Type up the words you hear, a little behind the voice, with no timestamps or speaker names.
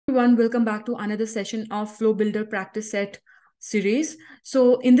Everyone, welcome back to another session of Flow Builder practice set series.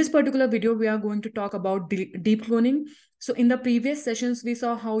 So in this particular video, we are going to talk about deep cloning. So in the previous sessions, we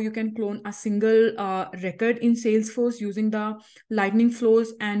saw how you can clone a single record in Salesforce using the lightning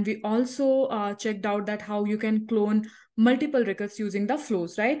flows. And we also checked out that how you can clone multiple records using the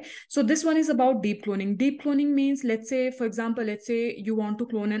flows, right? So this one is about deep cloning. Deep cloning means, let's say, for example, let's say you want to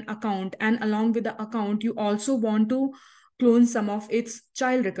clone an account, and along with the account, you also want to clone some of its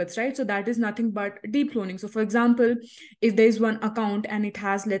child records, right? So that is nothing but deep cloning. So for example, if there's one account and it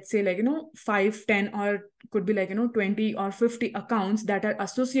has, let's say, 5, 10, or could be 20 or 50 accounts that are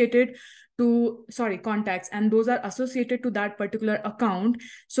associated to contacts, and those are associated to that particular account.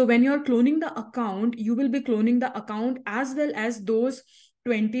 So when you're cloning the account, you will be cloning the account as well as those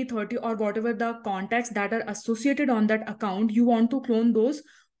 20, 30, or whatever the contacts that are associated on that account. You want to clone those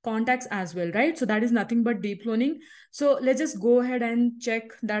contacts as well, right? So that is nothing but deep cloning. So let's just go ahead and check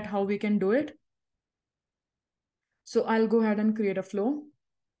that how we can do it. So I'll go ahead and create a flow.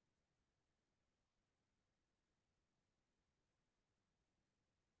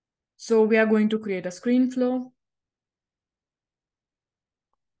 So we are going to create a screen flow.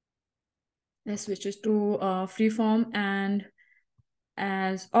 Let's switch it to freeform. And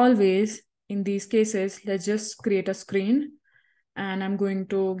as always, in these cases, let's just create a screen. And I'm going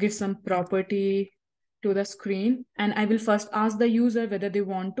to give some property to the screen. And I will first ask the user whether they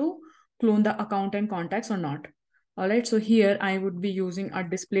want to clone the account and contacts or not. All right, so here I would be using a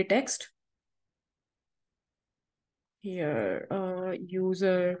display text. Here,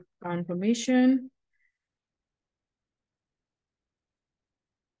 user confirmation.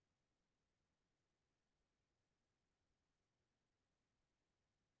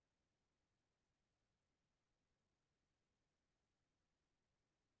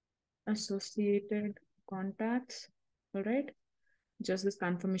 Associated contacts. All right, just this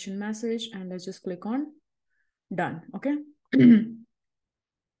confirmation message, and let's just click on done. Okay.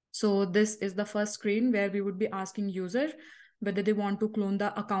 So this is the first screen where we would be asking user whether they want to clone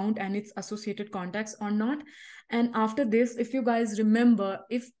the account and its associated contacts or not. And after this, if you guys remember,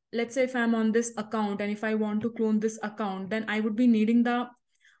 if let's say if I'm on this account and if I want to clone this account, then I would be needing the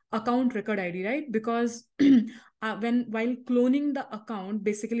account record ID, right? Because while cloning the account,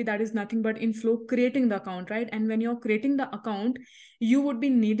 basically that is nothing but in Flow creating the account, right? And when you're creating the account, you would be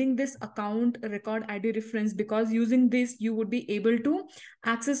needing this account record ID reference, because using this, you would be able to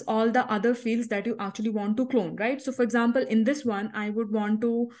access all the other fields that you actually want to clone, right? So for example, in this one, I would want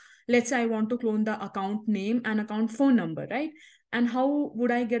to, let's say I want to clone the account name and account phone number, right? And how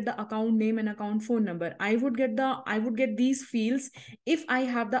would I get the account name and account phone number? I would get these fields if I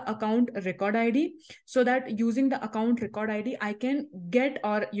have the account record ID, so that using the account record ID, I can get,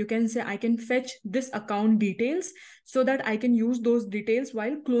 or you can say I can fetch this account details, so that I can use those details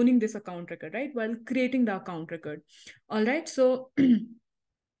while cloning this account record, right? While creating the account record. All right. So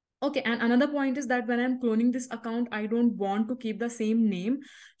okay, and another point is that when I'm cloning this account, I don't want to keep the same name.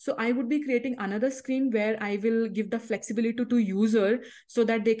 So I would be creating another screen where I will give the flexibility to user, so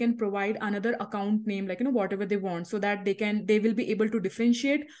that they can provide another account name, whatever they want, so that they will be able to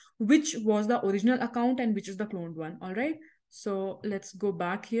differentiate which was the original account and which is the cloned one. All right. So let's go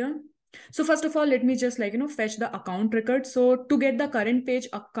back here. So first of all, let me just fetch the account record. So to get the current page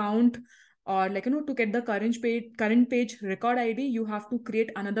account, or to get the current page record ID, you have to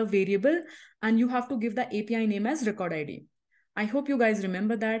create another variable, and you have to give the API name as record ID. I hope you guys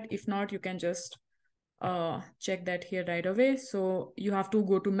remember that. If not, you can just check that here right away. So you have to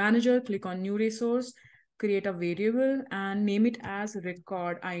go to manager, click on new resource, create a variable and name it as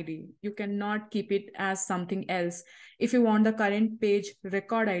record ID. You cannot keep it as something else. If you want the current page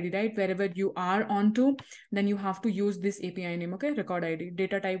record ID, right, wherever you are onto, then you have to use this API name, okay, record ID.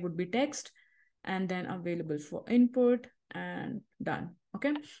 Data type would be text, and then available for input, and done.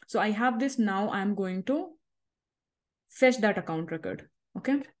 Okay, so I have this. Now I'm going to fetch that account record.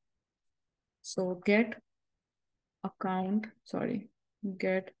 Okay, so get account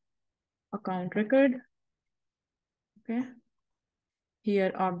record. Okay,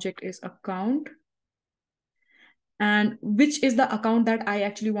 here object is account, and which is the account that I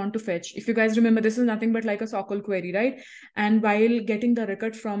actually want to fetch. If you guys remember, this is nothing but like a SQL query, right? And while getting the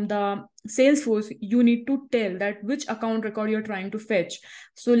record from the Salesforce, you need to tell that which account record you're trying to fetch.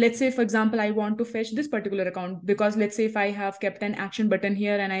 So let's say, for example, I want to fetch this particular account, because let's say if I have kept an action button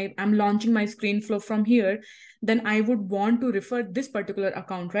here and I am launching my screen flow from here, then I would want to refer this particular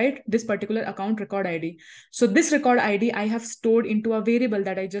account, right? This particular account record ID. So this record ID I have stored into a variable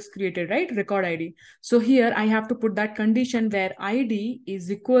that I just created, right? Record ID. So here I have to put that condition where ID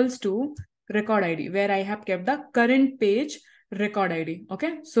is equals to record ID, where I have kept the current page record ID.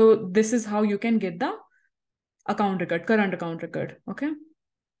 Okay, so this is how you can get the account record, current account record. Okay,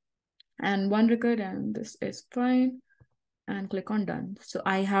 and one record, and this is fine, and click on done. So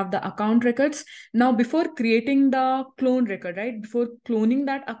I have the account records. Now before creating the clone record, right, before cloning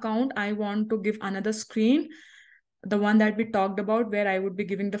that account, I want to give another screen, the one that we talked about, where I would be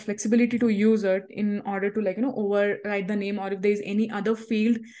giving the flexibility to user in order to, like, override the name, or if there is any other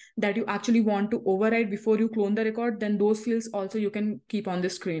field that you actually want to override before you clone the record, then those fields also you can keep on the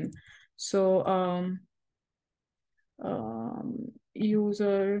screen. So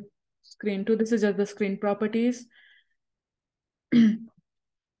user screen 2, this is just the screen properties.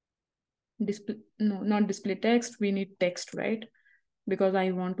 Display, no, not display text, we need text, right? Because I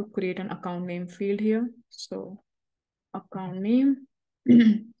want to create an account name field here. So account name.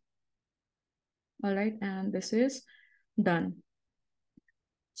 All right, and this is done.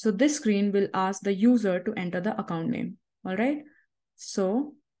 So this screen will ask the user to enter the account name. All right,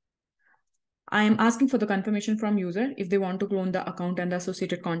 so I am asking for the confirmation from user if they want to clone the account and the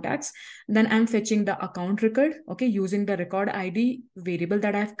associated contacts. Then I'm fetching the account record, okay, using the record ID variable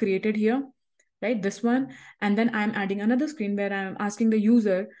that I've created here, right? This one. And then I'm adding another screen where I'm asking the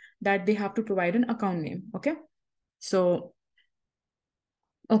user that they have to provide an account name, okay? So,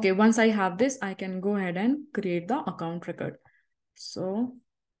 okay, once I have this, I can go ahead and create the account record. So,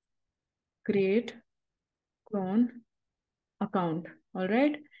 create clone account, all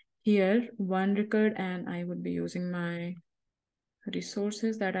right? Here, one record, and I would be using my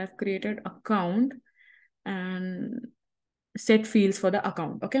resources that I've created, account, and set fields for the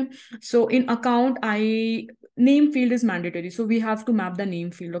account. Okay, so in account, name field is mandatory, so we have to map the name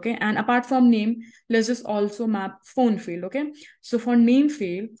field. Okay, and apart from name, let's just also map phone field. Okay, so for name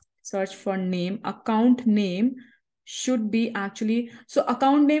field, search for name, account name should be actually, so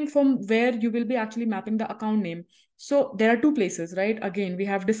account name, from where you will be actually mapping the account name. So there are two places, right? Again, we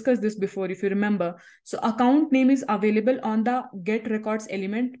have discussed this before, if you remember. So account name is available on the get records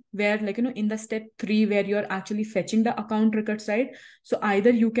element, where, like, in the step 3, where you're actually fetching the account record side. So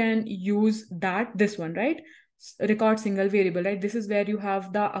either you can use this one, right? Record single variable, right? This is where you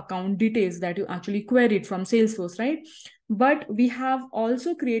have the account details that you actually queried from Salesforce, right? But we have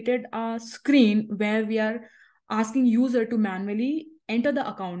also created a screen where we are asking user to manually enter the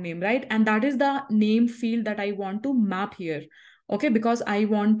account name, right? And that is the name field that I want to map here. Okay, because I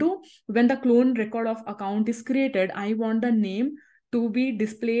want to, when the clone record of account is created, I want the name to be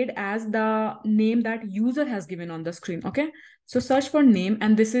displayed as the name that user has given on the screen. Okay, so search for name,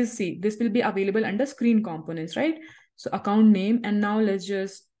 and this is, see, this will be available under screen components, right? So account name, and now let's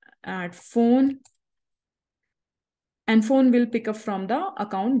just add phone, and phone will pick up from the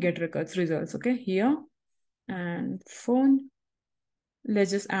account get records results. Okay, here, and phone,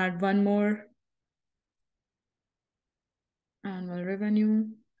 let's just add one more, annual revenue.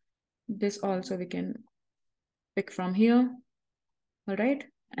 This also we can pick from here. All right,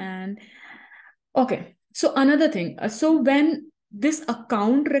 and okay, so another thing, so when this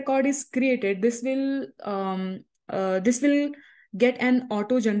account record is created, this will get an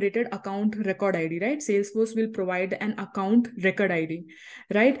auto-generated account record ID, right? Salesforce will provide an account record ID,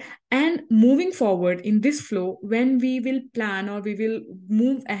 right? And moving forward in this flow, when we will plan, or we will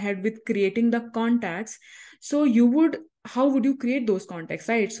move ahead with creating the contacts, so how would you create those contacts,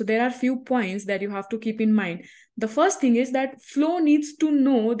 right? So there are few points that you have to keep in mind. The first thing is that flow needs to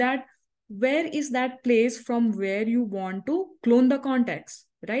know that where is that place from where you want to clone the contacts,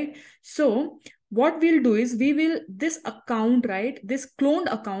 right? So what we'll do is, this account, right, this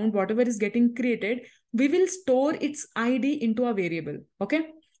cloned account, whatever is getting created, we will store its ID into a variable. Okay,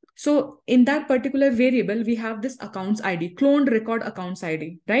 so in that particular variable, we have this accounts ID, cloned record accounts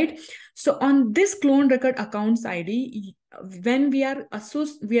ID, right? So on this cloned record accounts ID, when we are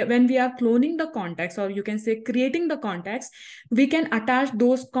cloning the contacts, or you can say creating the contacts, we can attach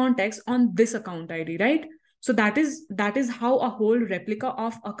those contacts on this account ID, right? So that is how a whole replica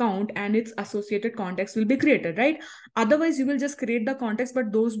of account and its associated contacts will be created, right? Otherwise, you will just create the contacts,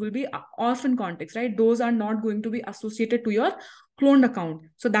 but those will be orphan contacts, right? Those are not going to be associated to your cloned account.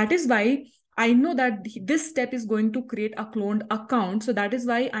 So that is why I know that this step is going to create a cloned account. So that is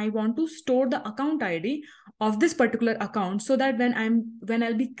why I want to store the account ID of this particular account, so that when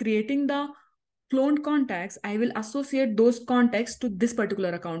I'll be creating the cloned contacts, I will associate those contacts to this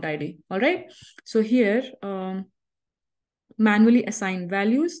particular account ID. All right. So here, manually assign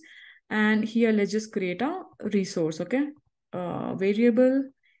values, and here let's just create a resource. Okay.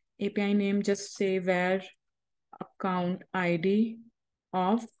 Variable API name, just say where account ID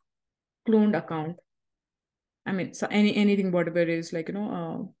of cloned account. I mean, so anything, whatever is, like,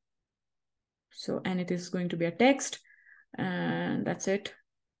 so, and it is going to be a text. And that's it.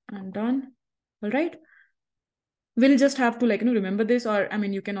 I'm done. All right. We'll just have to remember this, or I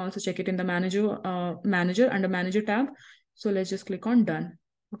mean, you can also check it in the manager under manager tab. So let's just click on done.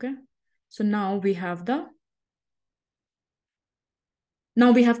 Okay. So now we have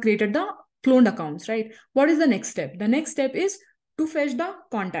created the cloned accounts, right? What is the next step? The next step is to fetch the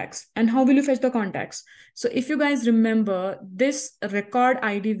contacts. And how will you fetch the contacts? So if you guys remember this record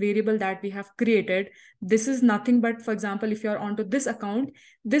ID variable that we have created, this is nothing but, for example, if you're onto this account,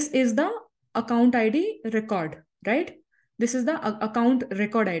 this is the account ID record, right? This is the account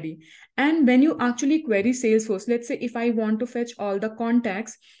record ID. And when you actually query Salesforce, let's say if I want to fetch all the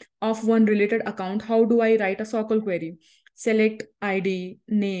contacts of one related account, how do I write a SQL query? Select ID,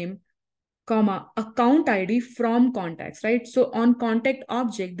 name, comma, account ID from contacts, right? So on contact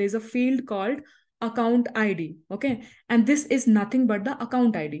object, there's a field called account ID, okay? And this is nothing but the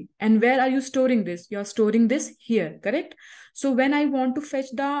account ID. And where are you storing this? You're storing this here, correct? So when I want to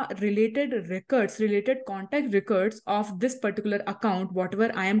fetch the related contact records of this particular account,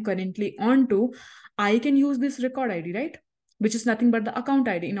 whatever I am currently onto, I can use this record ID, right? Which is nothing but the account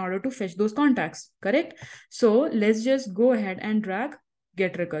ID in order to fetch those contacts, correct? So let's just go ahead and drag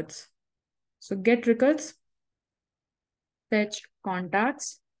get records. So get records, fetch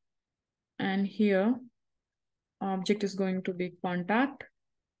contacts, and here object is going to be contact.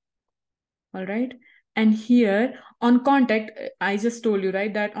 All right. And here on contact, I just told you,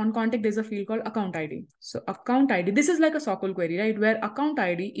 right, that on contact, there's a field called account ID. So account ID, this is like a SQL query, right, where account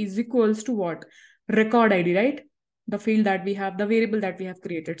ID is equals to what? Record ID, right? The field that we have, the variable that we have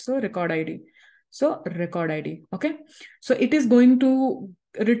created. So record ID. So record ID. Okay. So it is going to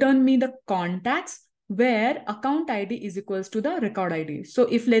return me the contacts where account ID is equals to the record ID. So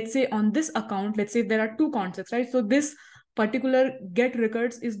if let's say on this account, let's say if there are two contacts, right? So this particular get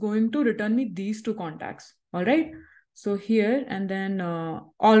records is going to return me these two contacts. All right. So here and then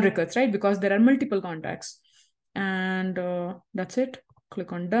all records, right? Because there are multiple contacts. And that's it.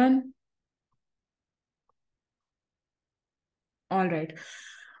 Click on done. All right.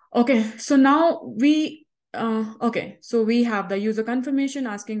 Okay. So now we so we have the user confirmation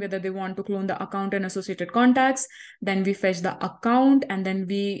asking whether they want to clone the account and associated contacts. Then we fetch the account, and then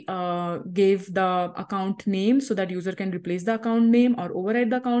we gave the account name so that user can replace the account name or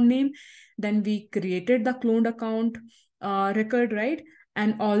override the account name. Then we created the cloned account record, right?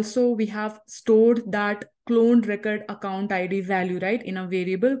 And also we have stored that cloned record account ID value, right, in a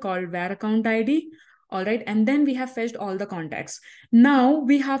variable called var account ID. All right. And then we have fetched all the contacts. Now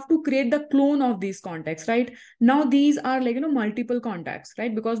we have to create the clone of these contacts, right? Now these are multiple contacts,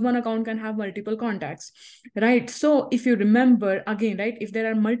 right? Because one account can have multiple contacts, right? So if you remember again, right, if there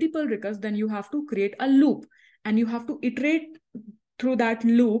are multiple records, then you have to create a loop and you have to iterate through that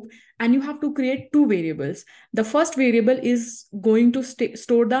loop, and you have to create two variables. The first variable is going to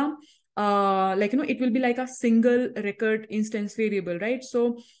store the it will be like a single record instance variable, right?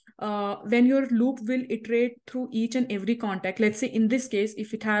 So when your loop will iterate through each and every contact, let's say in this case,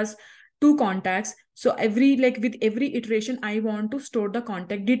 if it has two contacts, so with every iteration, I want to store the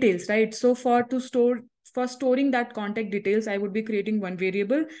contact details, right? So for storing that contact details, I would be creating one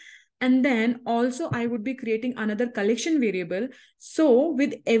variable. And then also I would be creating another collection variable. So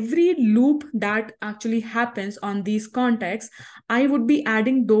with every loop that actually happens on these contacts, I would be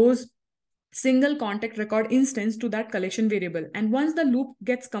adding those single contact record instance to that collection variable. And once the loop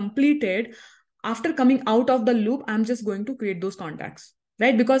gets completed, after coming out of the loop, I'm just going to create those contacts,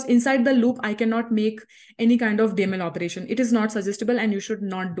 right? Because inside the loop, I cannot make any kind of DML operation. It is not suggestible and you should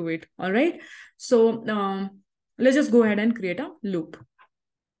not do it. All right. So let's just go ahead and create a loop.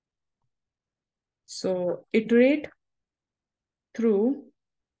 So iterate through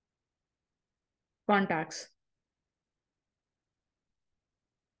contacts.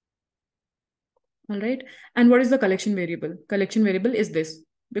 All right. And what is the collection variable? Collection variable is this,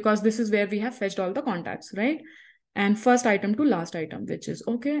 because this is where we have fetched all the contacts, right? And first item to last item, which is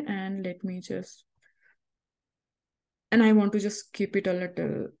okay. And I want to just keep it a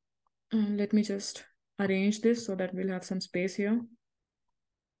little, let me just arrange this so that we'll have some space here.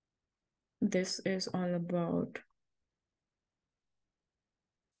 This is all about,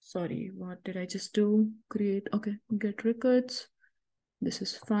 sorry, what did I just do? Create, okay, get records. This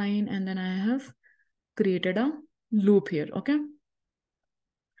is fine. And then I have created a loop here, okay?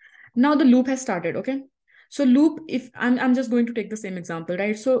 Now the loop has started, okay? So loop, if I'm just going to take the same example,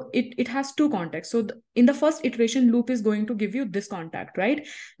 right? So it has two contacts. So in the first iteration, loop is going to give you this contact, right?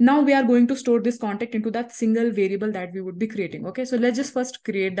 Now we are going to store this contact into that single variable that we would be creating, okay? So let's just first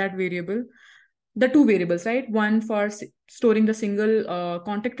create that variable. the two variables, right? One for storing the single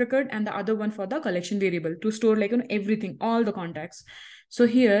contact record and the other one for the collection variable to store like everything, all the contacts. So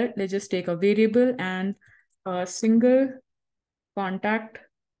here, let's just take a variable and a single contact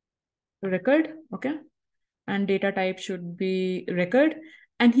record, okay? And data type should be record.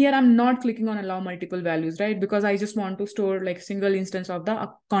 And here I'm not clicking on allow multiple values, right? Because I just want to store like single instance of the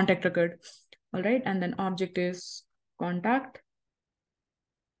contact record. All right. And then object is contact,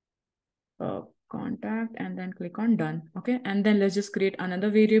 contact, and then click on done. Okay. And then let's just create another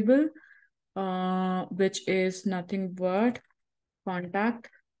variable, which is nothing but contact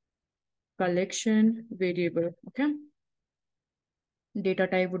collection variable. Okay. Data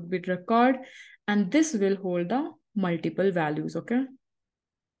type would be record, and this will hold the multiple values. Okay.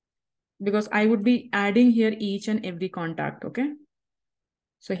 Because I would be adding here each and every contact. Okay.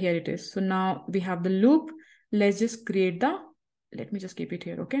 So here it is. So now we have the loop. Let's just create the, let me just keep it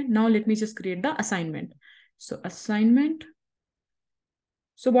here. Okay. Now let me just create the assignment. So assignment.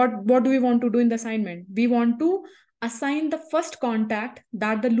 So what do we want to do in the assignment? We want to assign the first contact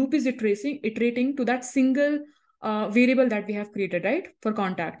that the loop is iterating to that single variable that we have created, right? For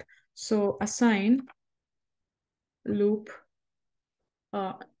contact. So assign loop,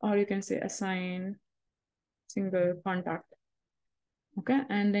 or you can say assign single contact. Okay.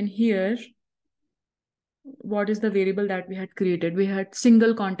 And then here, what is the variable that we had created? We had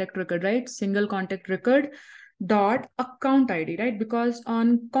single contact record, right? Single contact record dot account ID, right? Because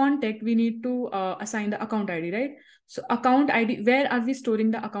on contact, we need to assign the account ID, right? So account ID, where are we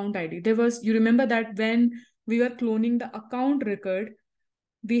storing the account ID? There was, you remember that when we were cloning the account record,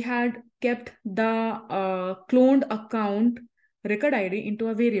 we had kept the cloned account record ID into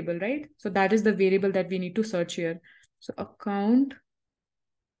a variable, right? So that is the variable that we need to search here. So account,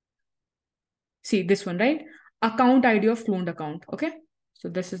 see this one, right? Account ID of cloned account. Okay. So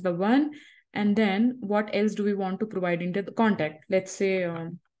this is the one. And then what else do we want to provide into the contact? Let's say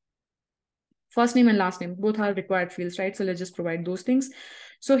first name and last name, both are required fields, right? So let's just provide those things.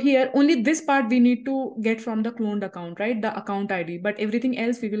 So here, only this part we need to get from the cloned account, right? The account ID, but everything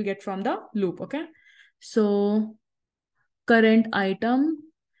else we will get from the loop. Okay. So current item,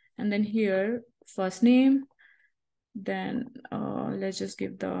 and then here, first name, then let's just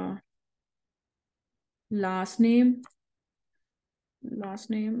give the last name.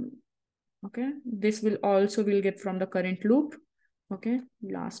 Okay, this will also we'll get from the current loop. Okay,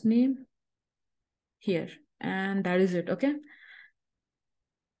 last name here, and that is it. Okay,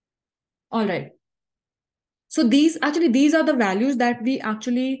 all right. So these are the values that we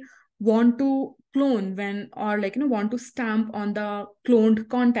actually want to clone when, or like want to stamp on the cloned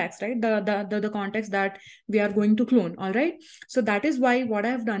contacts, right? The contacts that we are going to clone. All right. So that is why what I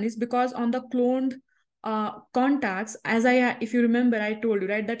have done is, because on the cloned contacts, as if you remember, I told you,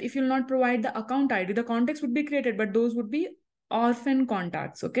 right, that if you'll not provide the account ID, the contacts would be created, but those would be orphan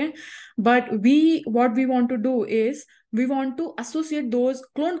contacts. Okay. But what we want to do is we want to associate those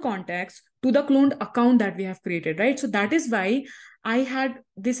cloned contacts to the cloned account that we have created, right? So that is why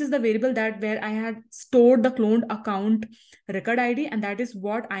this is the variable that where I had stored the cloned account record ID, and that is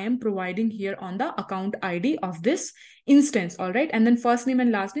what I am providing here on the account ID of this instance. All right. And then first name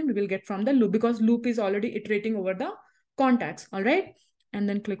and last name we will get from the loop, because loop is already iterating over the contacts. All right. And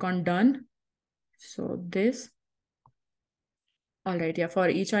then click on done. So this, all right. Yeah. For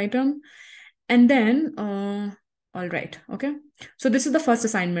each item. And then, all right. Okay. So this is the first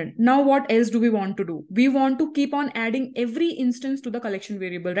assignment. Now, what else do we want to do? We want to keep on adding every instance to the collection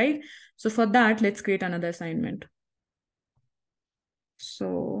variable, right? So for that, let's create another assignment.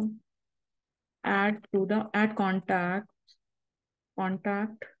 So add contact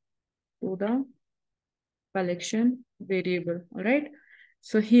to the collection variable. All right.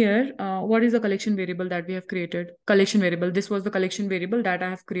 So here, what is the collection variable that we have created? Collection variable. This was the collection variable that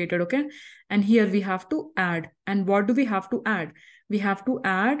I have created. Okay. And here we have to add. And what do we have to add? We have to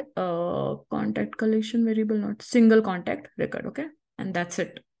add a contact collection variable, not single contact record. Okay. And that's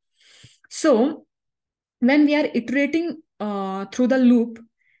it. So when we are iterating through the loop,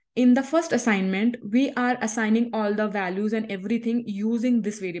 in the first assignment, we are assigning all the values and everything using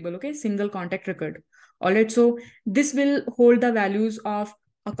this variable, okay? Single contact record. All right, so this will hold the values of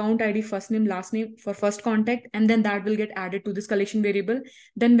account ID, first name, last name for first contact, and then that will get added to this collection variable.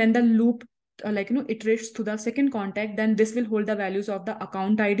 Then when the loop iterates to the second contact, then this will hold the values of the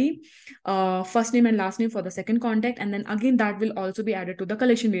account ID, first name and last name for the second contact, and then again that will also be added to the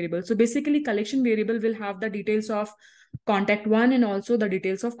collection variable. So basically collection variable will have the details of contact 1 and also the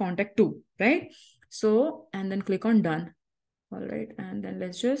details of contact 2, right? So, and then click on done. All right, and then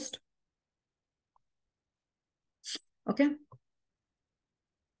let's just, okay.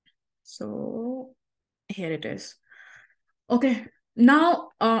 So here it is. Okay. Now,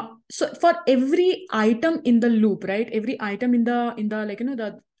 so for every item in the loop, right? Every item in the like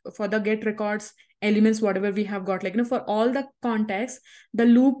the for the get records elements, whatever we have got, for all the contexts, the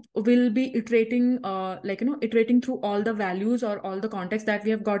loop will be iterating, iterating through all the values or all the contexts that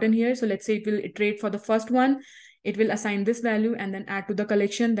we have gotten here. So let's say it will iterate for the first one, it will assign this value and then add to the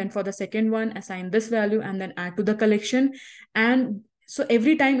collection. Then for the second one, assign this value and then add to the collection. And so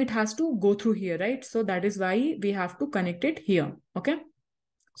every time it has to go through here, right? So that is why we have to connect it here. Okay.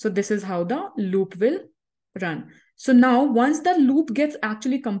 So this is how the loop will run. So now once the loop gets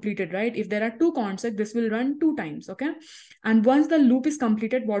actually completed, right? If there are two contexts, this will run 2 times. Okay. And once the loop is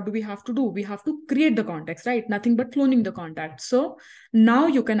completed, what do we have to do? We have to create the context, right? Nothing but cloning the contact. So now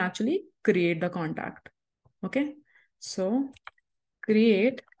you can actually create the contact. Okay. So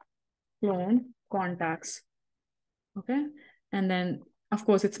create clone contacts. Okay. And then of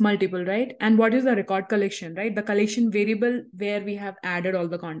course it's multiple, right? And what is the record collection, right? The collection variable where we have added all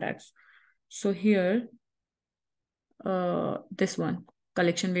the contacts. So here, this one,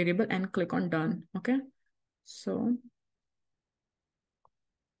 collection variable, and click on done. Okay. So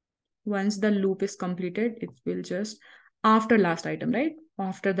once the loop is completed, it will just, after last item, right?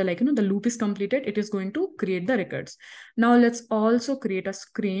 After the the loop is completed, it is going to create the records. Now let's also create a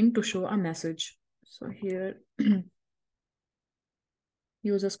screen to show a message. So here,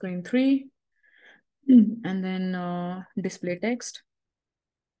 user screen 3, and then display text.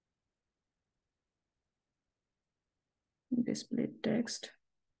 Display text,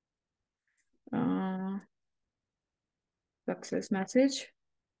 success message,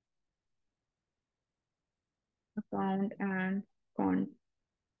 account and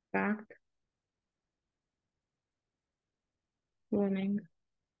contact, cloning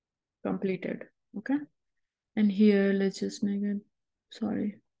completed. Okay. And here, let's just make it,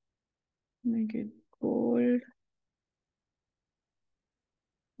 sorry, make it bold.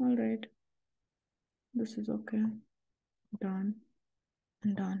 All right. This is okay. Done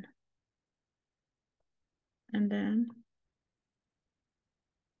and done. And then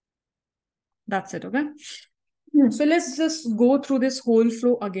that's it. Okay. So let's just go through this whole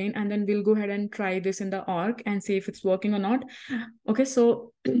flow again, and then we'll go ahead and try this in the org and see if it's working or not. Okay.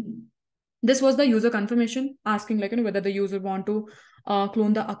 So this was the user confirmation asking whether the user want to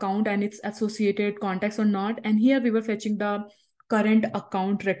clone the account and its associated contacts or not. And here we were fetching the current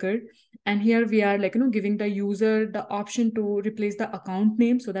account record, and here we are giving the user the option to replace the account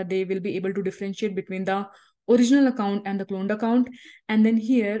name so that they will be able to differentiate between the original account and the cloned account. And then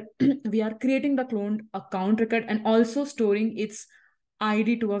here we are creating the cloned account record and also storing its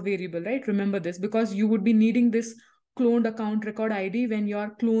id to a variable, right? Remember this, because you would be needing this cloned account record id when you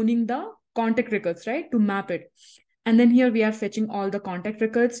are cloning the contact records, right, to map it. And then here we are fetching all the contact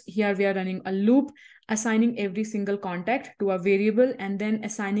records. Here we are running a loop, assigning every single contact to a variable, and then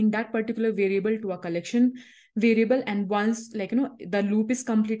assigning that particular variable to a collection variable. And once the loop is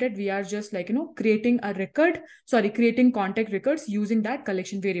completed, we are just creating a record, sorry, creating contact records using that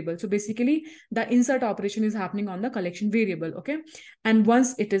collection variable. So basically the insert operation is happening on the collection variable. Okay. And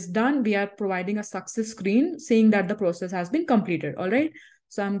once it is done, we are providing a success screen saying that the process has been completed. All right.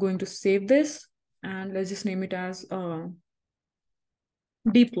 So I'm going to save this and let's just name it as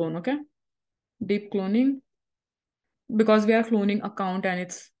deep clone. Okay. Deep cloning, because we are cloning account and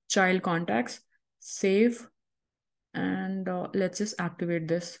its child contacts. Save, and let's just activate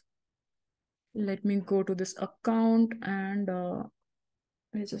this. Let me go to this account and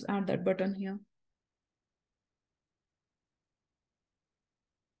let's just add that button here.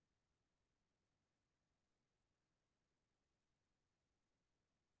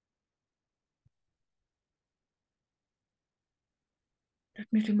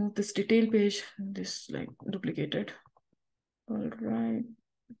 Let me remove this detail page, this duplicated. All right,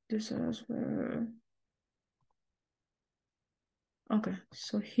 this as well. Okay,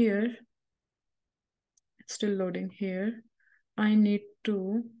 so here, it's still loading here. I need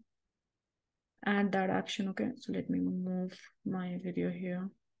to add that action. Okay, so let me move my video here.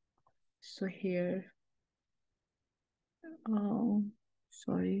 So here, oh,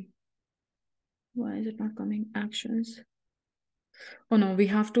 sorry. Why is it not coming? Actions. Oh no, we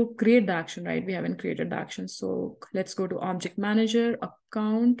have to create the action, right? We haven't created the action. So let's go to object manager,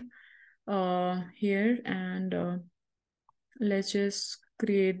 account here, and let's just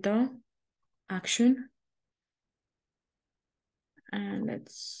create the action. And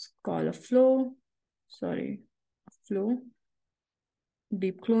let's call a flow, sorry, a flow,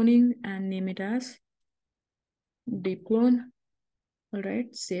 deep cloning, and name it as deep clone. All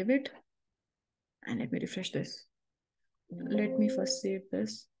right, save it. And let me refresh this. Let me first save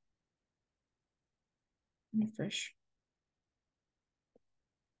this. Refresh.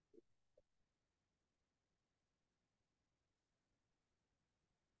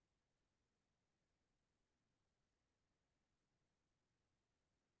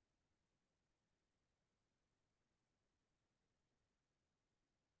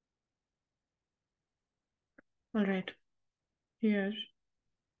 All right, here,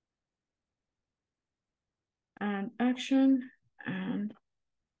 and action and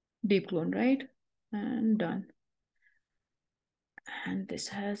deep clone, right? And done. And this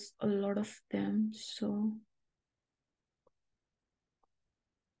has a lot of them, so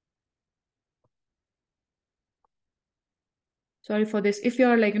sorry for this. If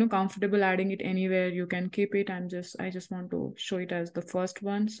you're like, comfortable adding it anywhere, you can keep it. I just want to show it as the first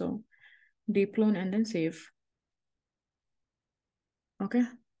one. So deep clone and then save. Okay,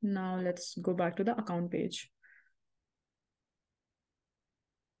 now let's go back to the account page.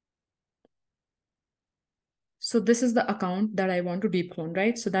 So this is the account that I want to deep clone,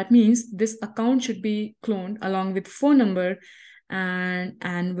 right? So that means this account should be cloned along with phone number and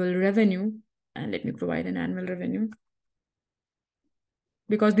annual revenue. And let me provide an annual revenue,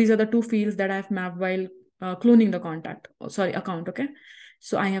 because these are the two fields that I've mapped while cloning the account. Okay.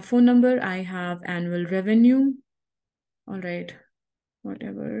 So I have phone number, I have annual revenue. All right,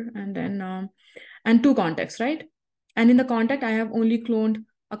 whatever. And then, and two contacts, right? And in the contact, I have only cloned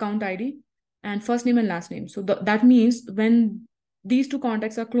account ID and first name and last name. So that means when these two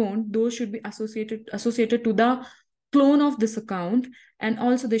contacts are cloned, those should be associated to the clone of this account. And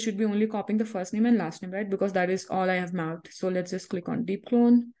also they should be only copying the first name and last name, right? Because that is all I have mapped. So let's just click on deep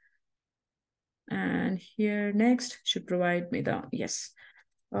clone. And here next should provide me the, yes,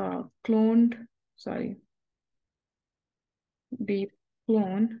 cloned, sorry, deep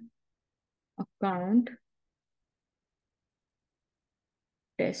clone account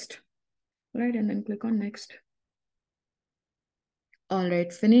test, right? And then click on next. All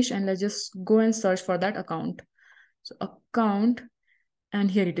right, finish. And let's just go and search for that account. So account, and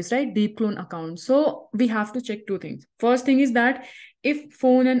here it is, right? Deep clone account. So we have to check two things. First thing is that if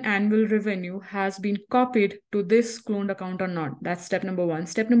phone and annual revenue has been copied to this cloned account or not. That's step number one.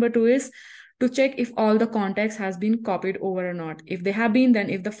 Step number two is to check if all the contacts has been copied over or not. If they have been, then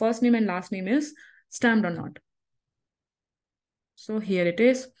if the first name and last name is stamped or not. So here it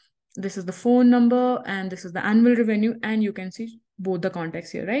is. This is the phone number and this is the annual revenue, and you can see both the contacts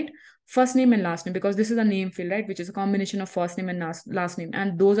here, right? First name and last name, because this is a name field, right? Which is a combination of first name and last name.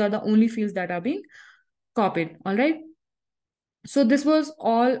 And those are the only fields that are being copied. All right. So this was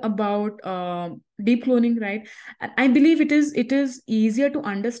all about deep cloning, right? And I believe it is easier to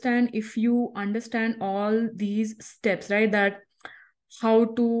understand if you understand all these steps, right? That how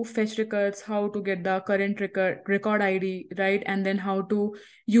to fetch records, how to get the current record ID, right? And then how to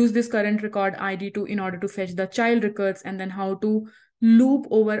use this current record ID to in order to fetch the child records, and then how to loop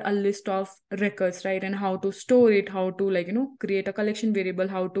over a list of records, right? And how to store it, how to create a collection variable,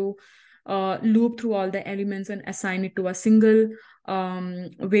 how to loop through all the elements and assign it to a single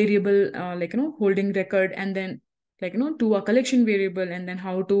variable, holding record, and then to a collection variable, and then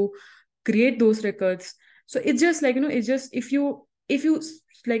how to create those records. So it's just it's just if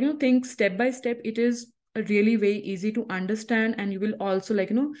you think step by step, it is really very easy to understand, and you will also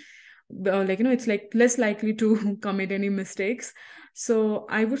it's like less likely to commit any mistakes. So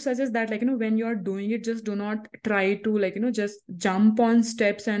I would suggest that when you're doing it, just do not try to just jump on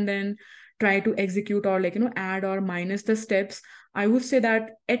steps and then try to execute or add or minus the steps. I would say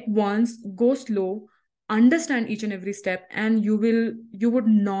that at once go slow, understand each and every step, and you would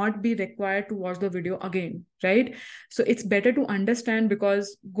not be required to watch the video again, right? So it's better to understand,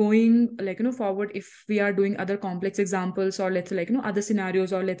 because going forward, if we are doing other complex examples, or let's say other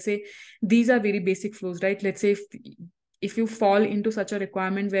scenarios, or let's say these are very basic flows, right? Let's say if you fall into such a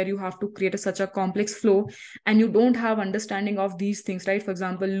requirement where you have to create such a complex flow and you don't have understanding of these things, right? For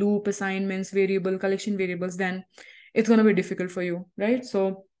example, loop, assignments, variable, collection variables, then it's going to be difficult for you, right?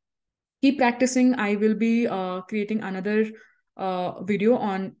 So keep practicing. I will be creating another video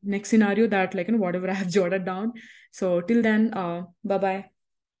on next scenario, that whatever I have jotted down. So till then, bye bye.